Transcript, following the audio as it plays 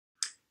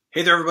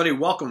Hey there, everybody.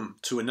 Welcome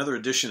to another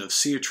edition of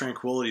Sea of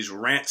Tranquility's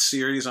Rant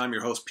series. I'm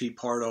your host,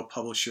 Pardo,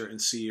 publisher and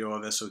CEO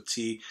of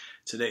SOT.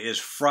 Today is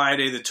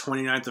Friday, the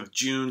 29th of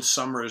June.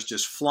 Summer is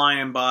just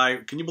flying by.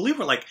 Can you believe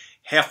we're like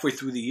halfway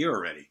through the year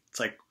already?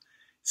 It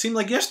seemed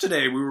like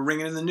yesterday we were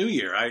ringing in the new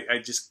year. I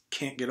just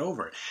can't get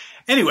over it.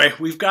 Anyway,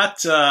 we've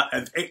got,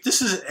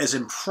 this is as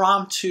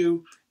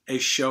impromptu a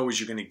show as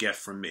you're going to get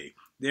from me.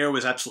 There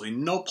was absolutely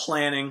no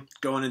planning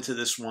going into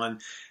this one.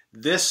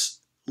 This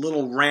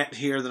little rant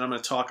here that I'm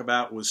going to talk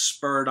about was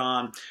spurred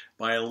on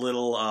by a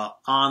little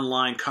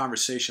online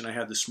conversation I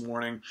had this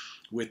morning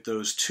with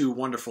those two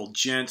wonderful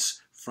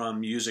gents from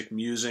Music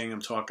Musing.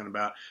 I'm talking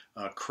about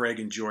Craig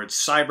and George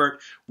Seibert.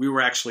 We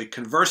were actually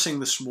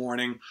conversing this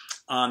morning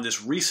on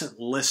this recent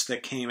list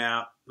that came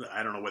out.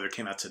 I don't know whether it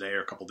came out today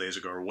or a couple days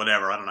ago or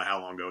whatever. I don't know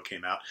how long ago it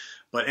came out.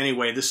 But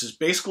anyway, this is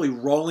basically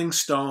Rolling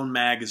Stone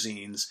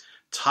magazine's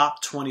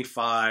top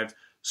 25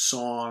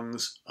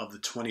 songs of the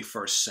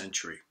 21st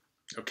century.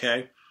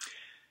 Okay?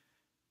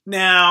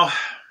 Now,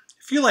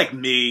 if you're like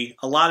me,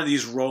 a lot of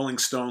these Rolling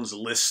Stones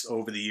lists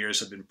over the years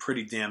have been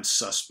pretty damn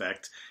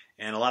suspect.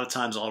 And a lot of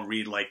times I'll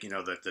read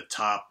the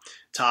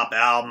top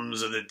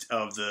albums of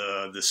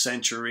the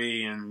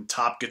century and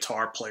top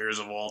guitar players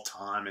of all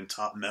time and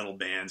top metal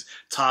bands,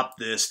 top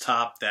this,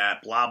 top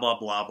that, blah blah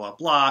blah blah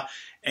blah.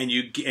 And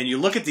you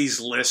look at these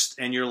lists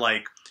and you're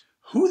like,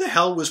 who the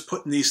hell was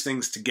putting these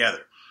things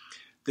together?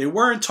 They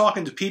weren't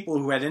talking to people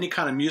who had any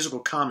kind of musical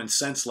common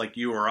sense like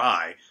you or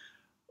I.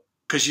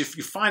 Because you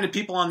find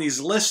people on these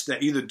lists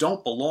that either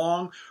don't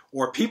belong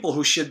or people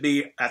who should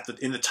be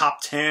in the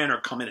top 10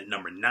 or come in at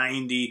number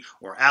 90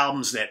 or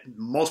albums that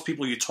most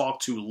people you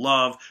talk to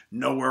love,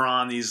 nowhere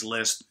on these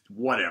lists,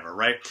 whatever,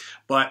 right?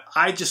 But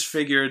I just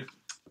figured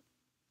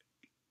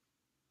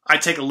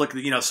I'd take a look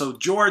at, so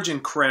George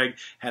and Craig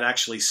had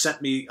actually sent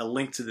me a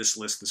link to this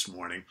list this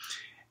morning,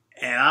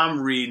 and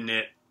I'm reading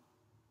it,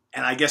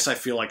 and I guess I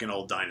feel like an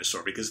old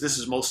dinosaur because this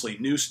is mostly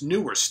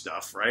newer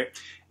stuff, right?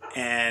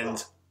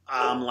 And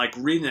I'm like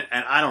reading it,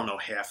 and I don't know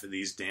half of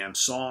these damn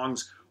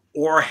songs,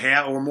 or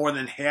more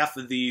than half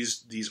of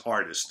these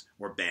artists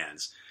or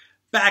bands.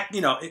 Back,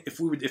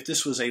 if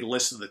this was a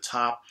list of the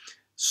top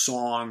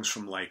songs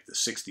from like the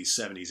 60s,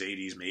 70s,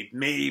 80s,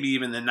 maybe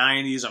even the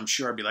 90s, I'm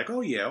sure I'd be like,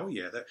 oh yeah.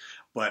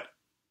 But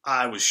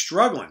I was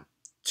struggling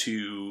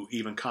to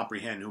even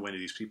comprehend who any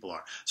of these people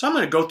are. So I'm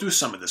going to go through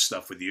some of this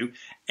stuff with you,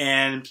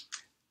 and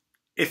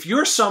if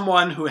you're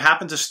someone who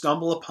happened to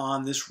stumble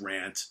upon this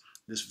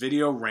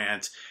video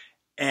rant,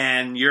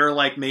 and you're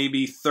like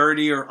maybe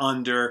 30 or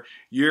under,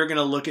 you're going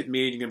to look at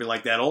me and you're going to be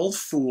like, that old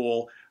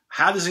fool,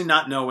 how does he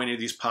not know any of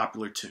these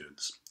popular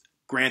tunes?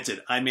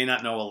 Granted, I may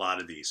not know a lot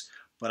of these,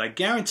 but I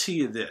guarantee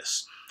you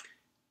this.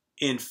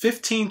 In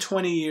 15,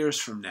 20 years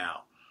from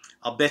now,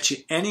 I'll bet you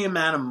any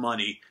amount of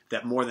money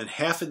that more than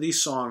half of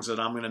these songs that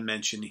I'm going to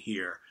mention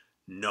here,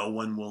 no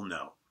one will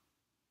know.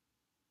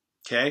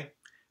 Okay?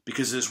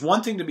 Because there's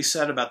one thing to be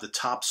said about the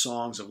top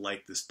songs of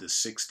like the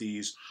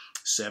 60s,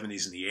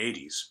 70s, and the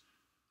 80s.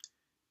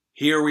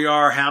 Here we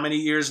are, how many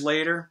years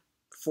later?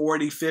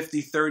 40,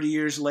 50, 30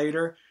 years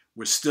later,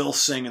 we're still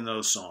singing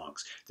those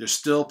songs. They're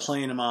still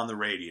playing them on the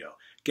radio.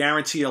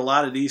 Guarantee a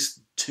lot of these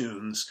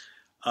tunes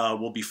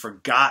will be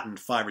forgotten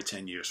 5 or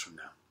 10 years from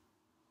now.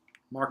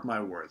 Mark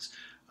my words.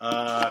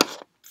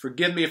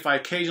 Forgive me if I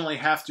occasionally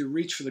have to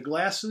reach for the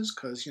glasses,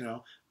 because,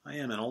 I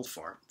am an old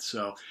fart.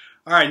 So,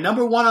 all right,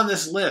 number 1 on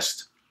this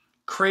list,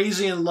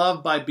 Crazy in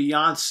Love by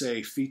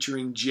Beyonce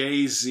featuring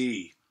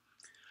Jay-Z.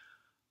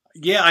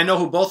 Yeah, I know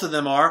who both of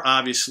them are,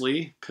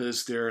 obviously,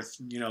 because they're,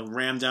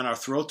 rammed down our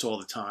throats all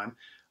the time.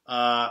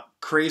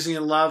 Crazy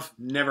in Love,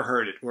 never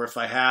heard it. Or if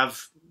I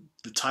have,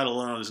 the title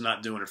alone is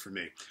not doing it for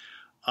me.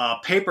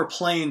 Paper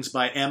Planes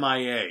by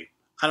MIA.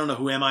 I don't know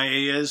who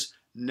MIA is.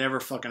 Never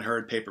fucking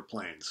heard Paper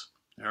Planes.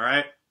 All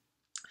right?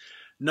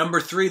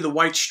 Number 3, The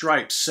White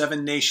Stripes,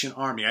 Seven Nation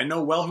Army. I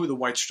know well who the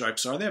White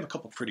Stripes are. They have a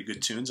couple pretty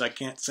good tunes. I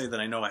can't say that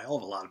I know a hell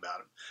of a lot about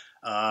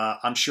them.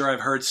 I'm sure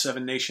I've heard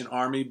Seven Nation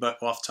Army, but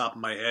off the top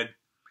of my head,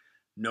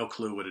 no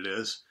clue what it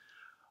is.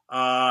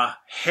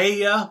 Hey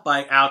Ya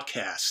by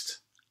Outkast.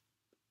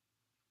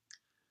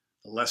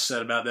 The less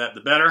said about that,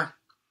 the better.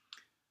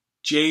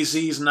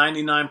 Jay-Z's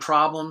 99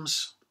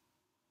 Problems.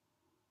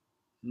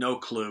 No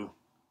clue.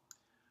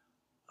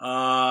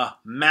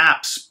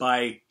 Maps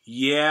by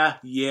Yeah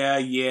Yeah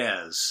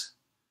Yeahs.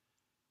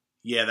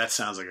 Yeah, that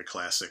sounds like a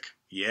classic.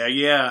 Yeah,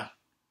 yeah.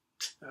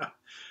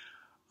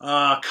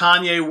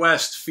 Kanye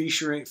West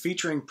featuring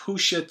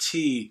Pusha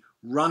T,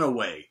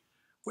 Runaway.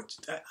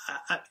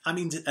 I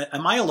mean,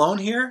 am I alone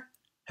here?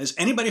 Has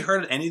anybody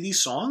heard of any of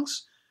these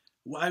songs?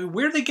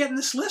 Where are they getting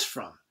this list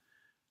from?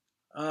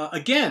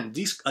 Again,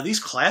 are these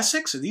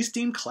classics? Are these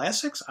deemed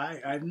classics? I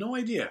have no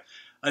idea.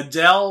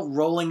 Adele,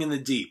 Rolling in the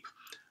Deep.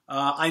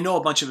 I know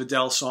a bunch of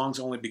Adele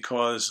songs only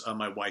because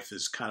my wife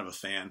is kind of a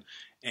fan,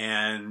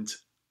 and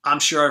I'm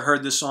sure I've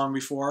heard this song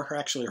before.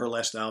 Actually, her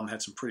last album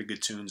had some pretty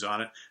good tunes on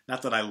it.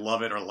 Not that I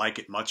love it or like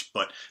it much,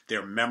 but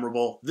they're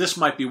memorable. This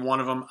might be one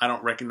of them. I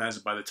don't recognize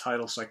it by the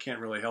title, so I can't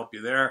really help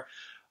you there.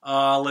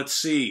 Let's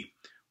see.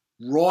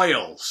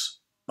 Royals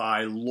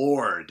by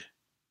Lord.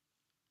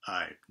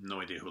 I have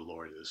no idea who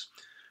Lord is.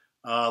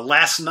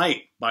 Last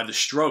Night by The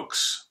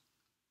Strokes.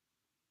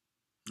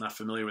 Not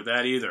familiar with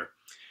that either.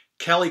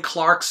 Kelly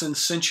Clarkson,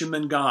 Since You've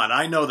Been Gone.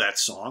 I know that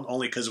song,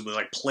 only because it was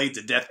like played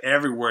to death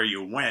everywhere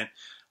you went.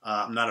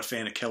 I'm not a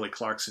fan of Kelly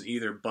Clarkson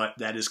either, but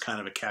that is kind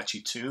of a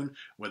catchy tune,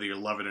 whether you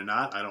love it or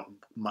not. I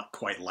don't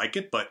quite like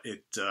it, but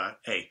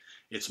hey,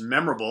 it's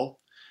memorable.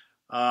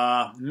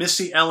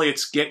 Missy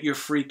Elliott's Get Your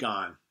Freak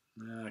On.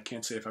 I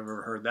can't say if I've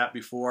ever heard that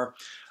before.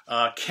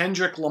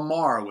 Kendrick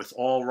Lamar with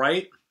All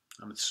Right.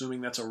 I'm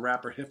assuming that's a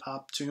rapper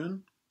hip-hop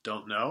tune.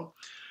 Don't know.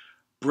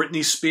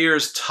 Britney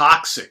Spears,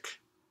 Toxic.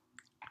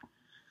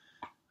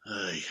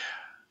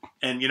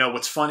 And you know,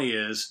 what's funny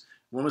is,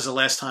 when was the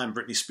last time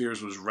Britney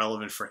Spears was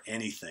relevant for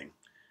anything?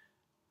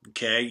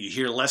 Okay, you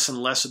hear less and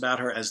less about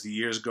her as the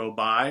years go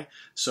by.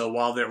 So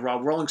while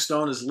Rolling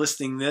Stone is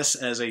listing this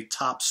as a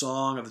top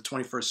song of the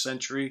 21st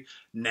century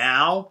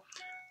now,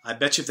 I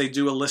bet you if they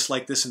do a list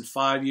like this in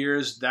 5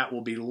 years, that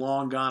will be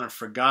long gone and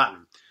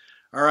forgotten.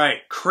 All right,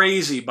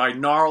 Crazy by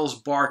Gnarls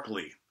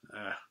Barkley.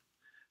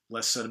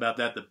 Less said about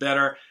that, the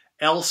better.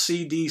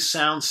 LCD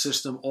Sound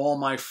System, All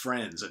My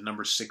Friends at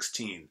number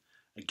 16.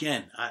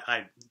 Again,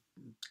 I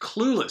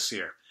clueless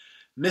here.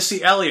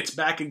 Missy Elliott's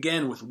back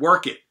again with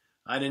Work It.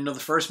 I didn't know the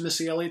first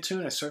Missy Elliott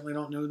tune. I certainly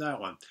don't know that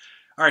one.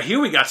 All right,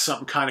 here we got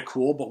something kind of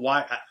cool, but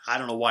why? I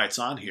don't know why it's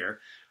on here.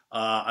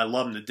 I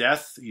love him to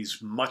death. He's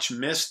much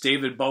missed.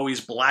 David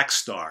Bowie's Black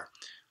Star.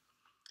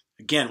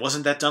 Again,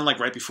 wasn't that done like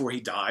right before he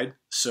died?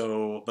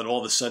 So, but all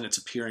of a sudden it's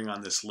appearing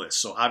on this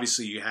list. So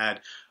obviously you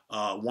had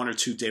one or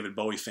two David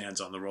Bowie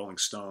fans on the Rolling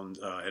Stone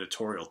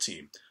editorial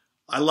team.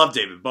 I love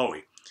David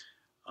Bowie.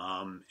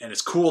 And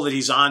it's cool that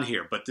he's on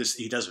here, but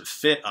he doesn't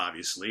fit,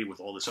 obviously, with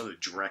all this other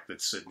dreck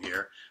that's sitting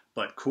here.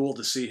 But cool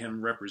to see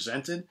him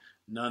represented,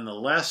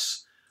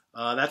 nonetheless.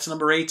 That's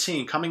number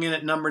 18. Coming in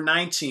at number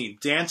 19,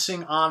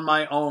 Dancing on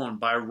My Own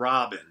by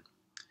Robin.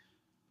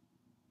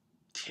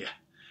 Yeah.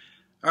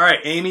 All right,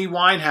 Amy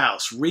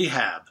Winehouse,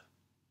 Rehab.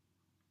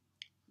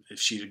 If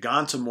she'd have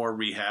gone to more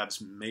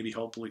rehabs, maybe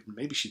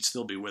she'd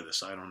still be with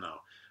us. I don't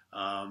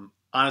know.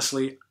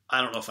 Honestly,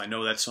 I don't know if I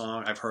know that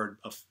song. I've heard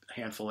a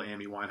handful of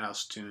Amy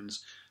Winehouse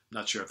tunes.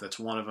 Not sure if that's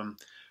one of them.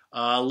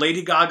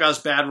 Lady Gaga's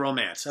Bad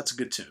Romance. That's a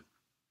good tune.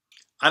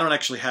 I don't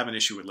actually have an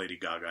issue with Lady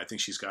Gaga. I think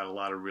she's got a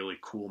lot of really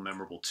cool,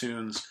 memorable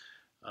tunes.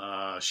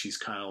 She's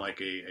kind of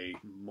like a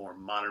more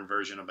modern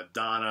version of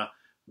Madonna.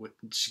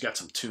 She got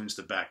some tunes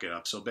to back it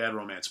up. So Bad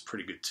Romance,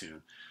 pretty good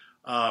tune.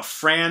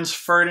 Franz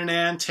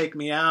Ferdinand, Take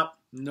Me Out.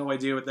 No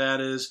idea what that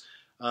is.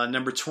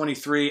 Number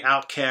 23,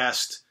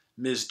 Outkast,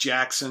 Ms.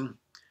 Jackson.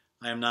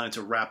 I am not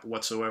into rap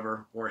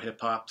whatsoever or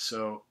hip-hop,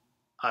 so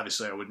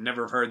obviously I would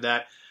never have heard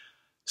that.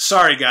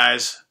 Sorry,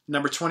 guys.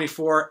 Number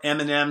 24,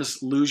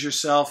 Eminem's Lose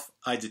Yourself.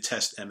 I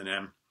detest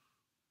Eminem.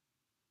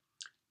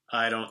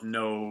 I don't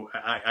know.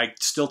 I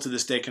still to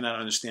this day cannot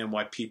understand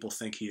why people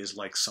think he is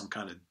like some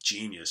kind of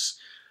genius.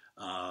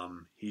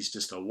 He's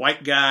just a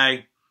white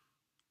guy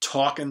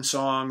talking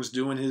songs,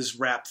 doing his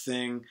rap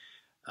thing.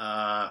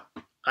 I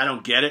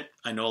don't get it.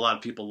 I know a lot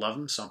of people love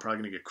him, so I'm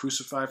probably going to get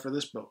crucified for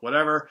this, but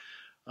whatever.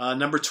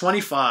 Number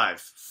 25,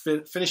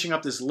 finishing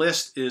up this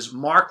list, is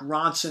Mark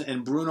Ronson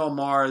and Bruno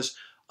Mars,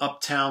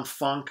 Uptown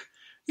Funk.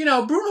 You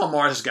know, Bruno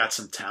Mars has got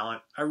some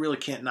talent. I really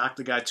can't knock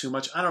the guy too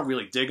much. I don't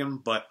really dig him,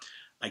 but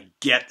I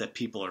get that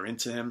people are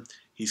into him.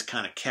 He's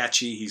kind of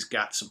catchy. He's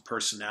got some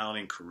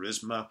personality and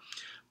charisma.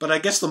 But I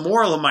guess the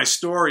moral of my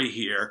story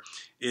here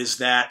is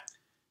that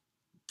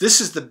this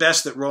is the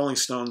best that Rolling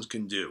Stones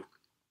can do.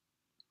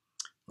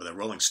 Or that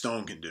Rolling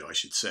Stone can do, I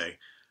should say.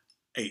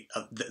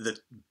 The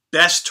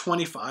best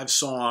 25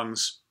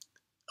 songs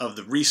of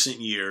the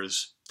recent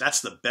years, that's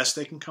the best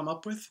they can come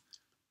up with?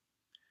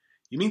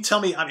 You mean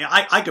tell me, I mean,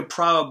 I could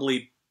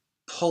probably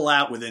pull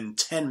out within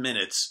 10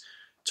 minutes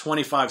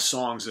 25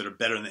 songs that are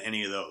better than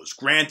any of those.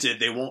 Granted,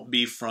 they won't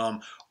be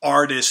from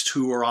artists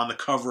who are on the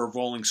cover of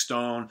Rolling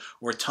Stone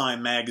or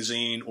Time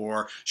Magazine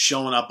or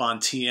showing up on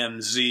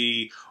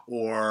TMZ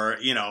or,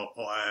 you know,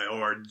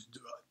 or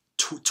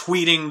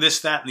tweeting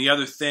this, that, and the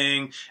other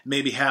thing,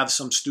 maybe have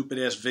some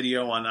stupid-ass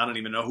video on, I don't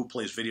even know who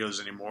plays videos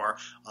anymore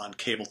on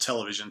cable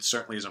television,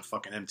 certainly isn't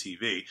fucking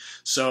MTV.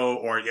 So,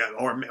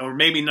 or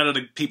maybe none of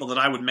the people that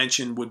I would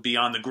mention would be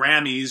on the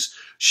Grammys,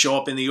 show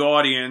up in the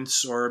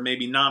audience, or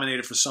maybe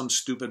nominated for some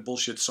stupid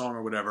bullshit song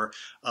or whatever.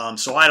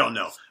 So I don't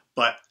know.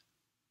 But,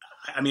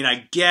 I mean,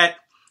 I get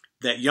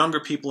that younger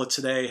people of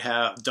today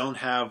don't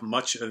have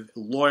much of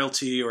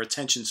loyalty or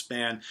attention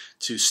span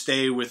to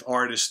stay with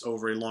artists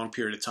over a long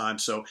period of time.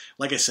 So,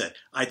 like I said,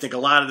 I think a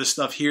lot of the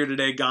stuff here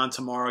today, gone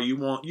tomorrow, you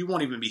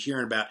won't even be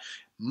hearing about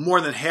more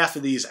than half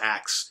of these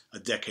acts a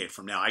decade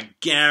from now. I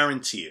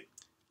guarantee it.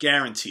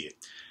 Guarantee it.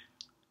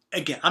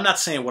 Again, I'm not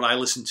saying what I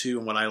listen to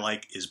and what I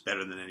like is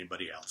better than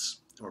anybody else,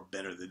 or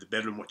better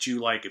than what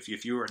you like.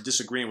 If you are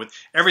disagreeing with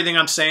everything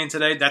I'm saying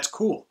today, that's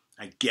cool.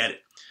 I get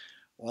it.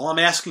 All I'm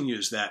asking you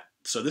is that,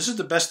 so this is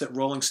the best that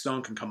Rolling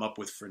Stone can come up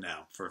with for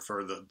now,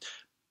 for the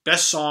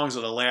best songs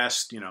of the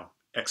last,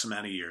 X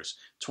amount of years,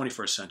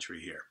 21st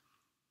century here.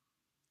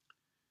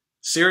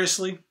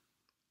 Seriously,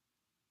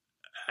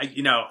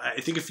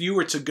 I think if you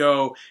were to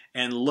go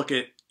and look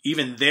at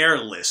even their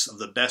list of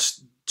the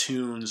best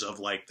tunes of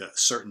like the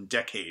certain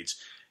decades,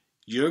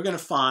 you're going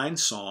to find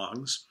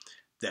songs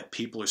that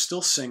people are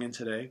still singing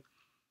today,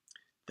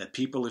 that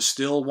people are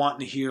still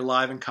wanting to hear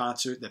live in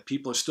concert, that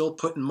people are still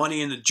putting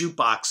money in the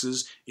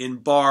jukeboxes in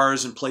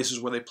bars and places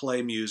where they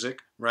play music,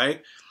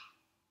 right?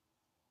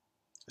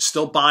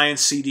 Still buying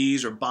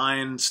CDs or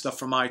buying stuff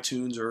from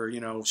iTunes or,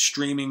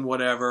 streaming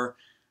whatever.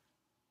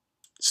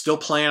 Still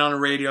playing on the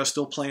radio,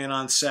 still playing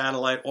on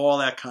satellite, all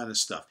that kind of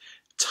stuff.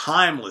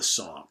 Timeless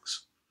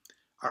songs.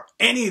 Are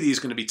any of these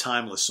going to be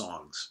timeless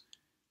songs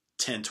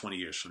 10, 20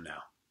 years from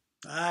now?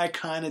 I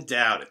kind of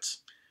doubt it.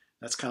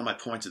 That's kind of my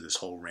point of this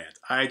whole rant.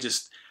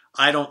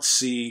 I don't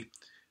see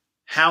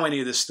how any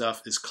of this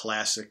stuff is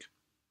classic.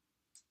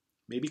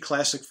 Maybe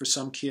classic for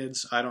some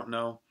kids, I don't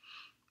know.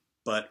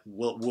 But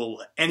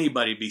will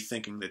anybody be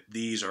thinking that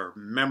these are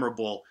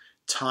memorable,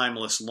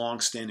 timeless,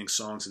 long-standing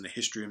songs in the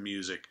history of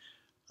music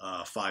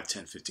 5,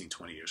 10, 15,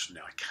 20 years from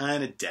now? I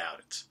kind of doubt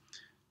it.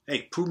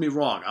 Hey, prove me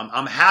wrong.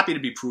 I'm happy to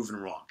be proven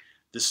wrong.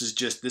 This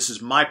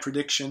is my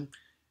prediction.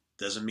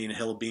 Doesn't mean a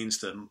hill of beans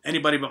to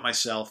anybody but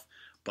myself.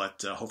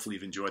 But hopefully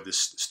you've enjoyed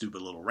this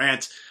stupid little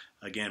rant.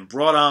 Again,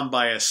 brought on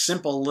by a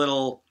simple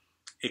little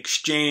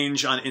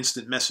exchange on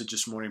instant message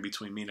this morning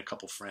between me and a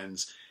couple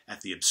friends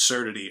at the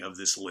absurdity of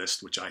this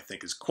list, which I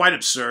think is quite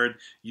absurd.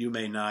 You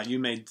may not. You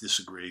may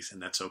disagree,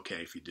 and that's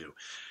okay if you do.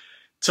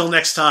 Till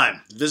next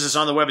time, visit us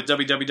on the web at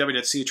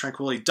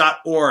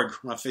www.seaoftranquility.org.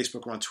 We're on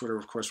Facebook, we're on Twitter.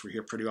 Of course, we're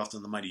here pretty often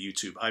on the mighty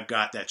YouTube. I've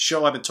got that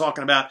show I've been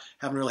talking about.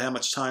 Haven't really had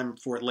much time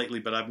for it lately,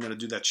 but I'm going to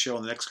do that show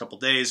in the next couple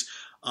days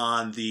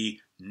on the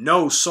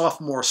No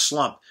Sophomore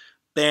Slump.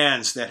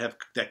 Bands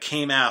that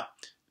came out,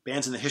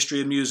 bands in the history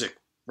of music,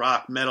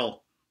 rock,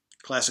 metal,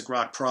 classic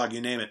rock, prog,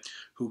 you name it,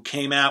 who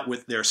came out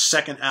with their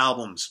second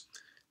albums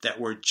that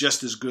were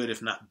just as good,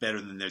 if not better,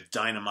 than their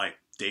dynamite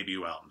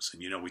debut albums.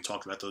 And we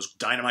talked about those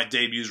dynamite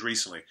debuts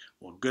recently.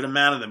 Well, a good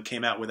amount of them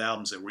came out with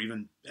albums that were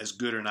even as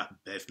good or not,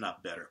 if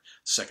not better,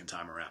 second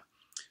time around.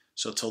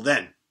 So till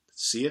then,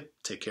 see you.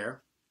 Take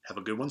care. Have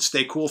a good one.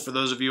 Stay cool for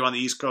those of you on the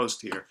East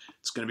Coast here.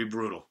 It's going to be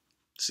brutal.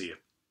 See you.